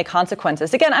definitely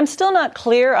consequences. Again, I'm still not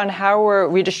clear on how we're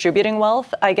redistributing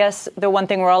wealth. I guess the one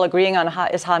thing we're all agreeing on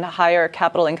is on higher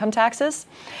capital income taxes.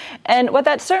 And what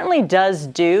that certainly does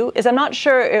do is I'm not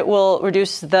sure it will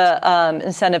reduce the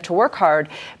incentive to work hard,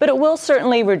 but it will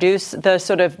certainly reduce the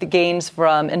sort of the gains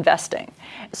from investing.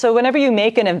 So whenever you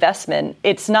make an investment,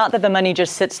 it's not that the money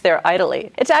just sits there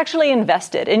idly. It's actually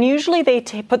invested. And usually they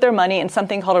put their money in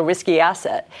something called a risky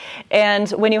asset. And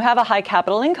when you have a high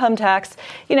capital income tax,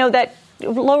 that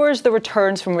lowers the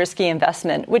returns from risky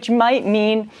investment, which might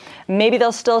mean maybe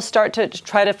they'll still start to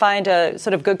try to find a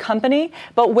sort of good company,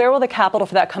 but where will the capital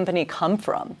for that company come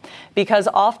from? Because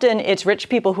often it's rich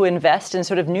people who invest in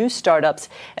sort of new startups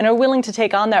and are willing to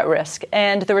take on that risk,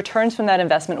 and the returns from that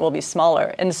investment will be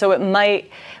smaller. And so it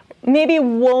maybe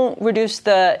won't reduce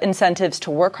the incentives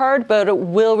to work hard, but it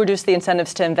will reduce the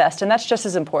incentives to invest, and that's just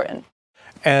as important.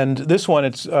 And this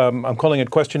one, I'm calling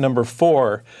it question number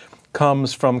 4,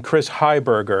 comes from Chris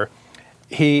Heiberger.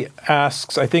 He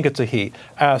asks, I think it's a he,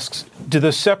 asks, do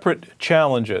the separate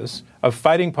challenges of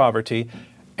fighting poverty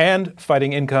and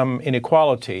fighting income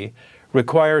inequality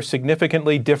require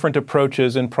significantly different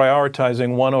approaches in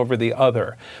prioritizing one over the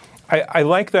other? I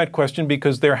like that question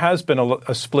because there has been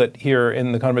a split here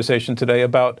in the conversation today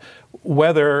about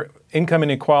whether income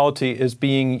inequality is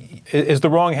the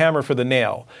wrong hammer for the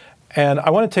nail. And I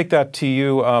want to take that to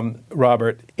you,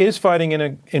 Robert. Is fighting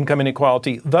income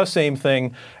inequality the same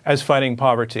thing as fighting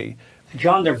poverty?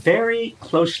 John, they're very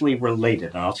closely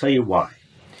related, and I'll tell you why.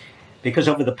 Because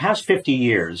over the past 50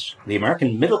 years, the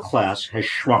American middle class has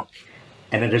shrunk,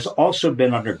 and it has also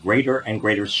been under greater and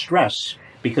greater stress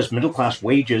because middle class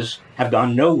wages have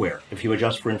gone nowhere if you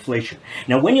adjust for inflation.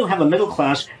 Now, when you have a middle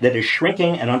class that is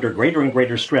shrinking and under greater and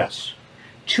greater stress,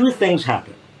 two things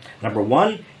happen. Number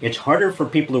one, it's harder for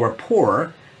people who are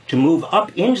poor to move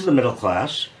up into the middle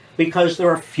class because there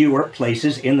are fewer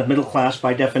places in the middle class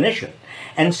by definition.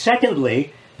 And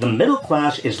secondly, the middle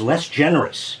class is less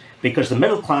generous because the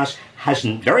middle class has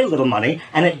very little money,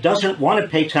 and it doesn't want to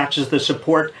pay taxes to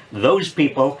support those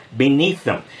people beneath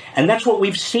them. And that's what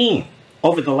we've seen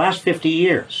over the last 50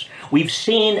 years. We've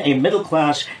seen a middle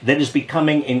class that is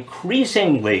becoming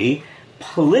increasingly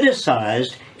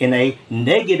politicized in a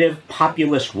negative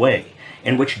populist way,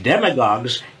 in which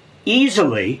demagogues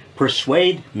easily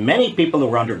persuade many people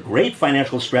who are under great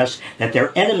financial stress that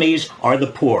their enemies are the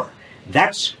poor.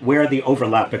 That's where the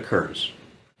overlap occurs.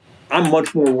 I'm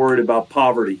much more worried about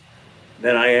poverty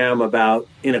than I am about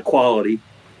inequality.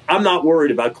 I'm not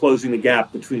worried about closing the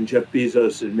gap between Jeff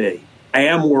Bezos and me. I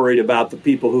am worried about the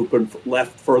people who've been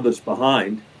left furthest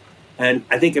behind. And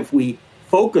I think if we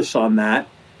focus on that,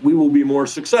 we will be more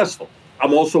successful.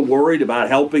 I'm also worried about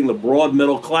helping the broad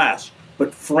middle class.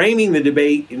 But framing the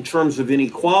debate in terms of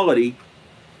inequality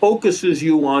focuses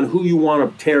you on who you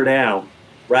want to tear down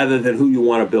rather than who you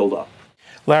want to build up.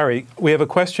 Larry, we have a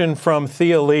question from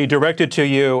Thea Lee directed to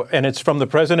you, and it's from the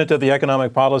president of the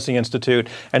Economic Policy Institute,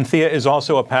 and Thea is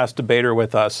also a past debater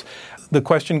with us. The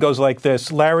question goes like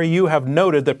this. Larry, you have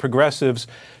noted that progressives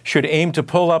should aim to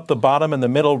pull up the bottom and the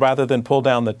middle rather than pull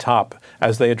down the top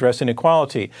as they address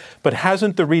inequality. But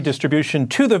hasn't the redistribution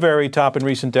to the very top in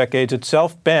recent decades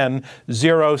itself been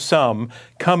zero-sum,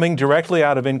 coming directly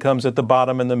out of incomes at the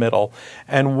bottom and the middle?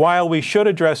 And while we should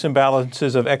address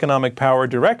imbalances of economic power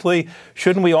directly,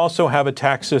 shouldn't we also have a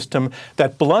tax system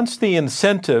that blunts the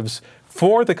incentives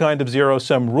for the kind of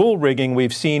zero-sum rule rigging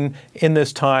we've seen in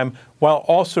this time, while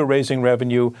also raising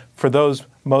revenue for those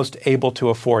most able to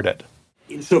afford it?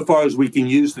 Insofar as we can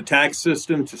use the tax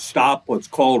system to stop what's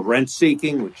called rent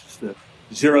seeking, which is the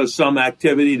zero-sum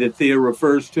activity that Thea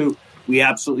refers to, we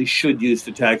absolutely should use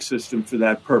the tax system for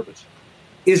that purpose.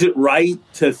 Is it right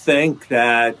to think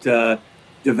that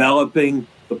developing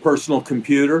the personal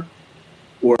computer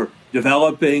or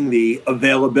developing the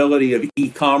availability of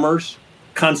e-commerce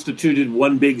constituted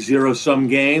one big zero-sum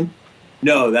game?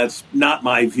 No, that's not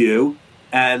my view.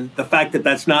 And the fact that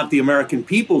that's not the American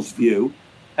people's view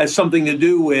has something to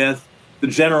do with the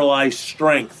generalized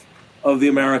strength of the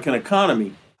American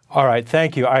economy. All right,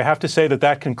 thank you. I have to say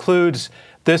that concludes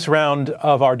this round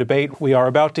of our debate. We are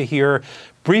about to hear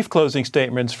brief closing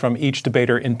statements from each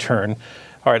debater in turn.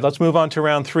 All right, let's move on to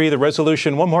round three, the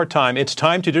resolution one more time. It's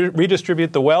time to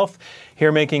redistribute the wealth.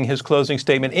 Here making his closing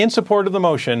statement in support of the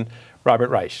motion,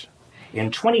 Robert Reich. In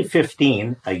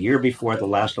 2015, a year before the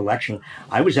last election,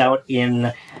 I was out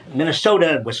in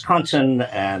Minnesota, Wisconsin,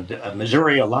 and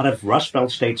Missouri, a lot of Rust Belt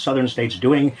states, southern states,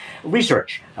 doing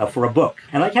research for a book.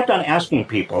 And I kept on asking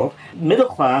people, middle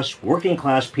class, working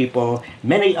class people,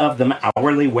 many of them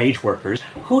hourly wage workers,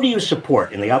 who do you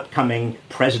support in the upcoming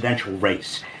presidential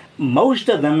race? Most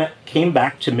of them came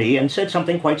back to me and said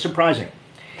something quite surprising.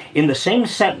 In the same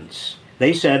sentence,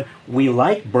 they said, we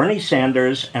like Bernie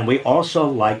Sanders and we also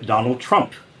like Donald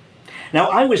Trump. Now,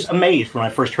 I was amazed when I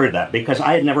first heard that because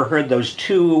I had never heard those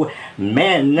two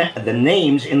men, the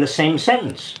names, in the same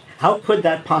sentence. How could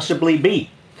that possibly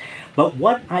be? But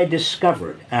what I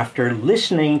discovered after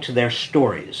listening to their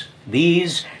stories,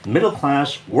 these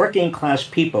middle-class, working-class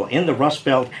people in the Rust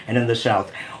Belt and in the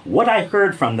South, what I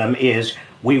heard from them is,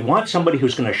 we want somebody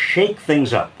who's going to shake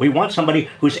things up. We want somebody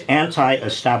who's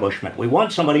anti-establishment. We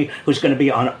want somebody who's going to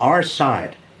be on our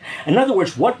side. In other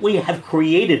words, what we have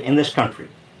created in this country,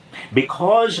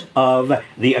 because of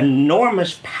the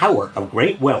enormous power of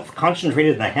great wealth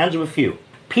concentrated in the hands of a few,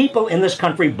 people in this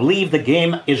country believe the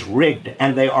game is rigged,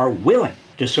 and they are willing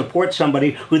to support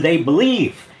somebody who they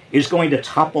believe is going to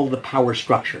topple the power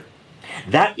structure.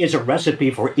 That is a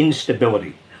recipe for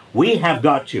instability. We have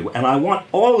got to, and I want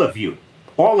all of you,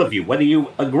 whether you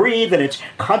agree that it's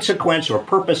consequence or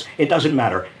purpose, it doesn't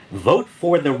matter. Vote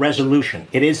for the resolution.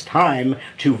 It is time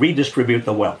to redistribute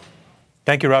the wealth.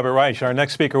 Thank you, Robert Reich. Our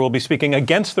next speaker will be speaking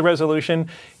against the resolution.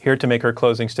 Here to make her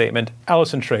closing statement,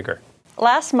 Allison Schrager.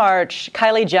 Last March,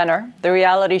 Kylie Jenner, the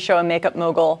reality show and makeup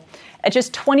mogul, at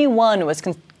just 21 was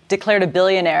declared a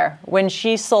billionaire when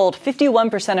she sold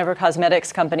 51% of her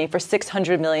cosmetics company for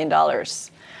 $600 million.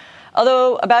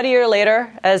 Although about a year later,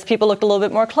 as people looked a little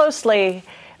bit more closely,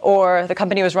 or the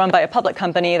company was run by a public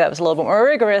company that was a little bit more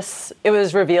rigorous, it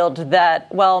was revealed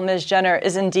that, while Ms. Jenner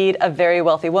is indeed a very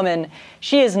wealthy woman,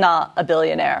 she is not a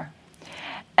billionaire.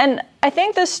 And I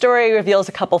think this story reveals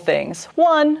a couple things.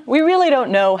 One, we really don't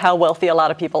know how wealthy a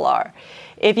lot of people are.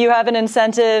 If you have an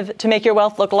incentive to make your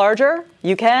wealth look larger,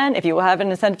 you can. If you have an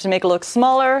incentive to make it look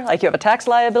smaller, like you have a tax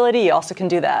liability, you also can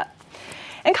do that.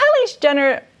 And Kylie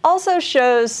Jenner also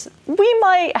shows we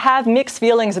might have mixed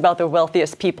feelings about the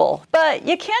wealthiest people. But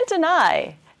you can't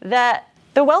deny that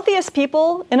the wealthiest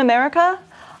people in America,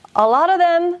 a lot of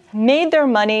them made their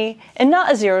money in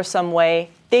not a zero-sum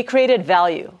way. They created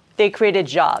value. they created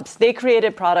jobs. They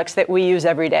created products that we use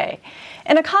every day.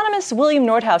 And economist William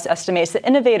Nordhaus estimates that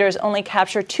innovators only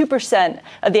capture 2%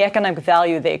 of the economic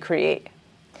value they create.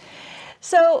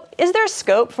 So is there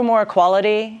scope for more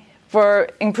equality, for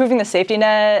improving the safety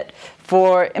net,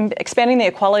 for expanding the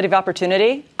equality of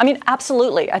opportunity? I mean,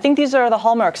 absolutely. I think these are the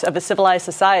hallmarks of a civilized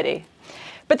society.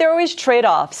 But there are always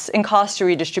trade-offs in costs to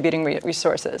redistributing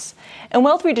resources. And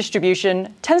wealth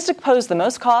redistribution tends to pose the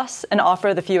most costs and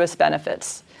offer the fewest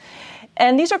benefits.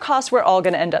 And these are costs we're all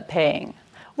going to end up paying.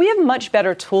 We have much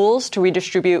better tools to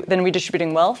redistribute than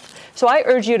redistributing wealth, so I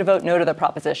urge you to vote no to the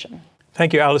proposition.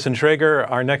 Thank you, Alison Schrager.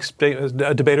 Our next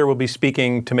debater will be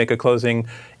speaking to make a closing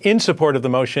in support of the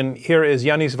motion. Here is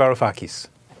Yanis Varoufakis.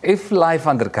 If life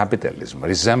under capitalism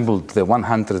resembled the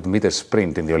 100-meter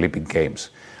sprint in the Olympic Games,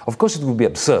 of course it would be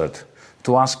absurd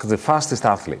to ask the fastest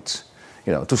athletes,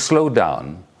 to slow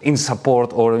down in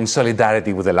support or in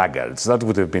solidarity with the laggards. That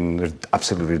would have been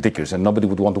absolutely ridiculous, and nobody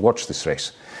would want to watch this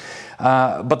race.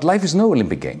 But life is no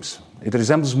Olympic Games. It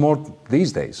resembles more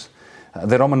these days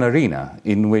the Roman arena,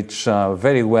 in which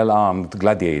very well-armed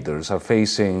gladiators are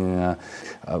facing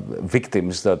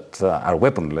victims that are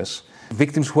weaponless,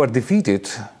 victims who are defeated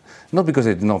not because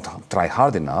they did not try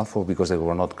hard enough or because they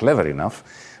were not clever enough,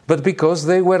 but because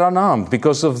they were unarmed,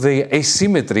 because of the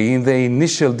asymmetry in the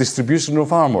initial distribution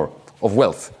of armor, of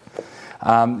wealth.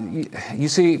 You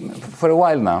see, for a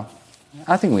while now,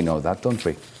 I think we know that, don't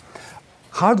we?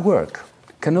 Hard work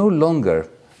can no longer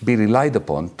be relied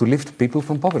upon to lift people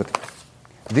from poverty.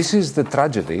 This is the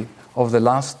tragedy of the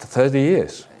last 30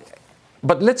 years.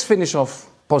 But let's finish off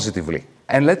positively.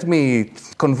 And let me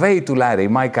convey to Larry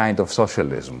my kind of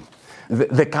socialism,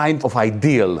 the kind of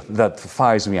ideal that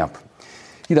fires me up.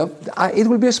 It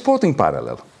will be a sporting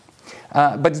parallel.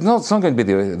 But it's not going to be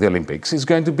the Olympics. It's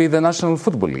going to be the National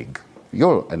Football League,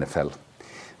 your NFL,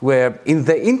 where in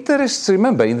the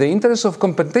interests of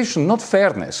competition, not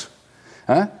fairness,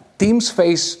 teams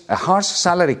face a harsh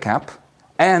salary cap,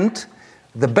 and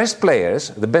the best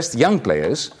players, the best young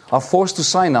players, are forced to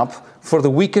sign up for the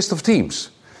weakest of teams.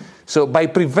 So by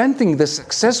preventing the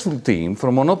successful team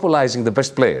from monopolizing the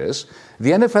best players,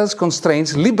 the NFL's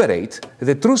constraints liberate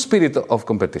the true spirit of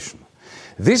competition.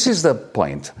 This is the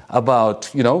point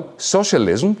about,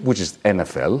 socialism, which is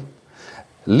NFL,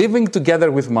 living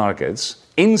together with markets,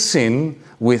 in sin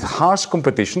with harsh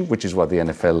competition, which is what the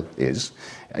NFL is,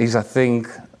 I think,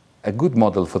 a good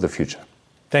model for the future.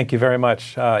 Thank you very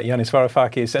much, Yanis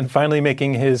Varoufakis. And finally,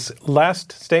 making his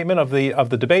last statement of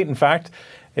the debate, in fact,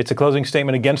 it's a closing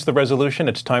statement against the resolution.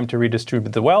 It's time to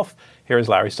redistribute the wealth. Here is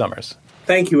Larry Summers.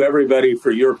 Thank you, everybody,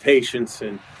 for your patience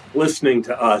in listening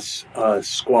to us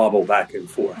squabble back and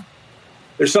forth.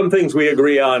 There's some things we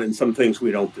agree on and some things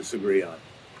we don't disagree on.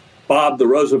 Bob, the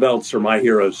Roosevelts are my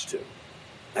heroes, too.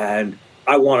 And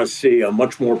I want to see a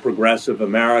much more progressive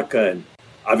America. And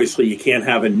obviously, you can't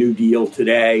have a New Deal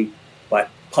today, but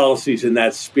policies in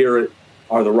that spirit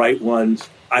are the right ones.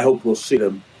 I hope we'll see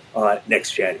them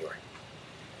next January.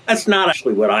 That's not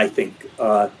actually what I think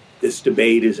this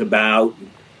debate is about. In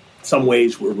some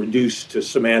ways, we're reduced to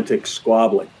semantic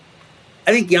squabbling.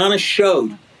 I think Yanis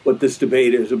showed what this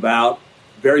debate is about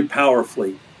very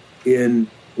powerfully in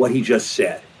what he just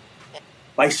said.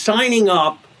 By signing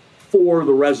up for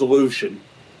the resolution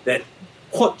that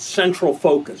put central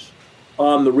focus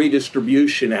on the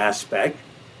redistribution aspect,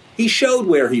 he showed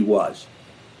where he was.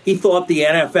 He thought the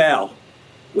NFL,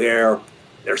 where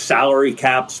their salary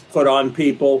caps put on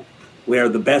people, where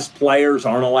the best players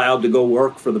aren't allowed to go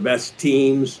work for the best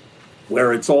teams,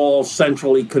 where it's all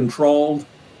centrally controlled,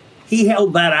 he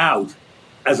held that out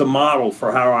as a model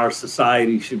for how our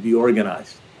society should be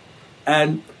organized.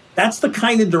 And that's the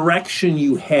kind of direction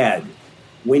you head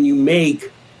when you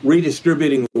make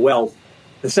redistributing wealth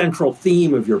the central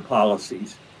theme of your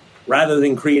policies, rather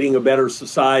than creating a better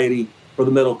society for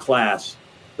the middle class,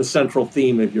 the central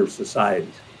theme of your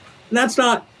societies. And that's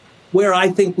not where I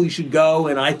think we should go,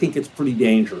 and I think it's pretty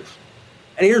dangerous.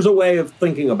 And here's a way of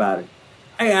thinking about it.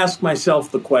 I ask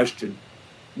myself the question,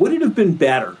 would it have been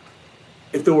better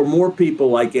if there were more people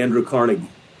like Andrew Carnegie?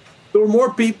 If there were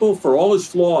more people, for all his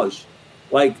flaws,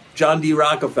 like John D.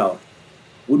 Rockefeller?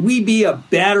 Would we be a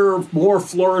better, more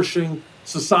flourishing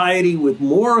society with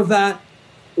more of that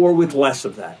or with less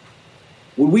of that?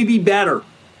 Would we be better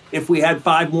if we had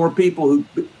 5 more people who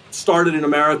started in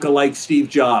America like Steve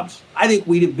Jobs? I think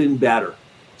we'd have been better.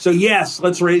 So yes,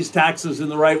 let's raise taxes in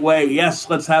the right way. Yes,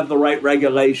 let's have the right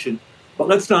regulation. But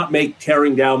let's not make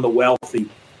tearing down the wealthy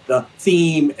the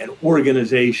theme and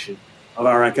organization of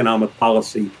our economic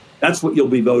policy. That's what you'll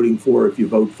be voting for if you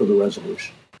vote for the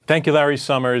resolution. Thank you, Larry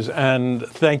Summers, and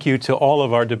thank you to all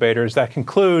of our debaters. That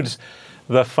concludes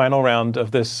the final round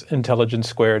of this Intelligence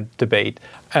Squared debate.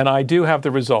 And I do have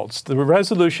the results. The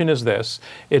resolution is this.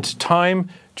 It's time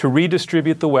to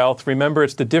redistribute the wealth. Remember,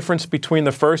 it's the difference between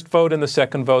the first vote and the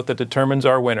second vote that determines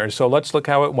our winners. So let's look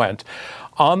how it went.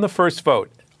 On the first vote,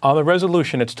 on the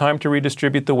resolution, it's time to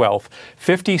redistribute the wealth,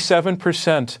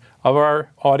 57% of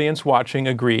our audience watching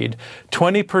agreed.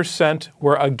 20%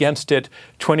 were against it.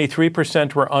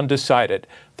 23% were undecided.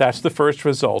 That's the first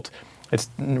result.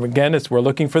 We're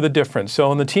looking for the difference.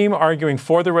 So in the team arguing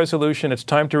for the resolution, it's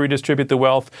time to redistribute the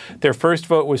wealth. Their first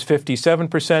vote was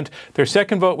 57%. Their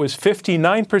second vote was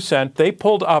 59%. They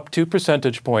pulled up 2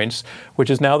 percentage points, which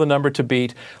is now the number to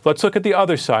beat. Let's look at the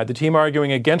other side. The team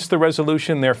arguing against the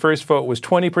resolution, their first vote was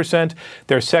 20%.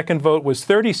 Their second vote was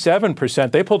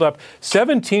 37%. They pulled up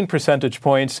 17 percentage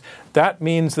points. That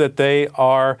means that they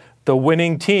are the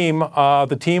winning team,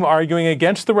 the team arguing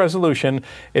against the resolution.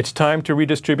 It's time to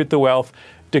redistribute the wealth,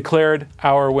 declared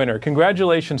our winner.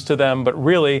 Congratulations to them, but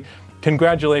really,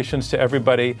 congratulations to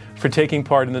everybody for taking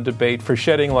part in the debate, for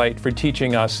shedding light, for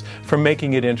teaching us, for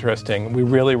making it interesting. We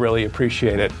really, really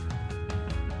appreciate it.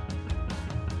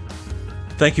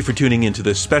 Thank you for tuning into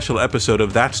this special episode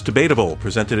of That's Debatable,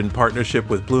 presented in partnership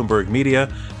with Bloomberg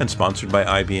Media and sponsored by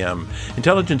IBM.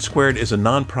 Intelligence Squared is a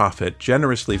nonprofit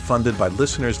generously funded by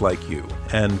listeners like you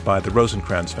and by the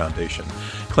Rosencrantz Foundation.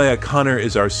 Clea Connor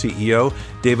is our CEO,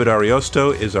 David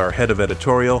Ariosto is our head of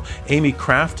editorial, Amy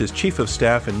Kraft is chief of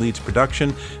staff and leads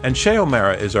production, and Shea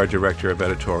O'Mara is our director of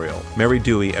editorial. Mary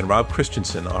Dewey and Rob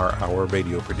Christensen are our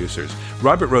radio producers.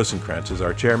 Robert Rosencrantz is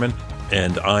our chairman,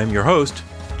 and I'm your host,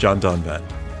 John Donvan.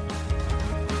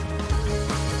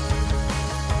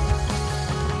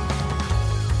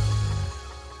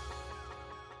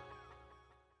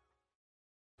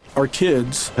 Our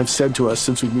kids have said to us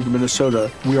since we moved to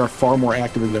Minnesota, we are far more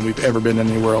active than we've ever been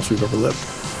anywhere else we've ever lived.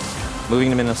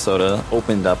 Moving to Minnesota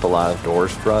opened up a lot of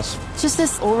doors for us. Just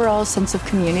this overall sense of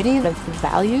community and of the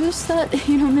values that,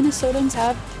 Minnesotans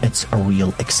have. It's a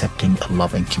real accepting,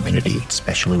 loving community,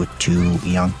 especially with 2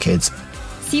 young kids.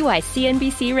 See why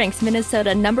CNBC ranks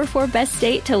Minnesota number 4 best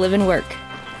state to live and work.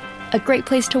 A great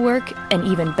place to work, an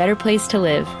even better place to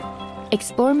live.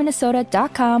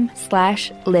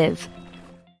 ExploreMinnesota.com/live.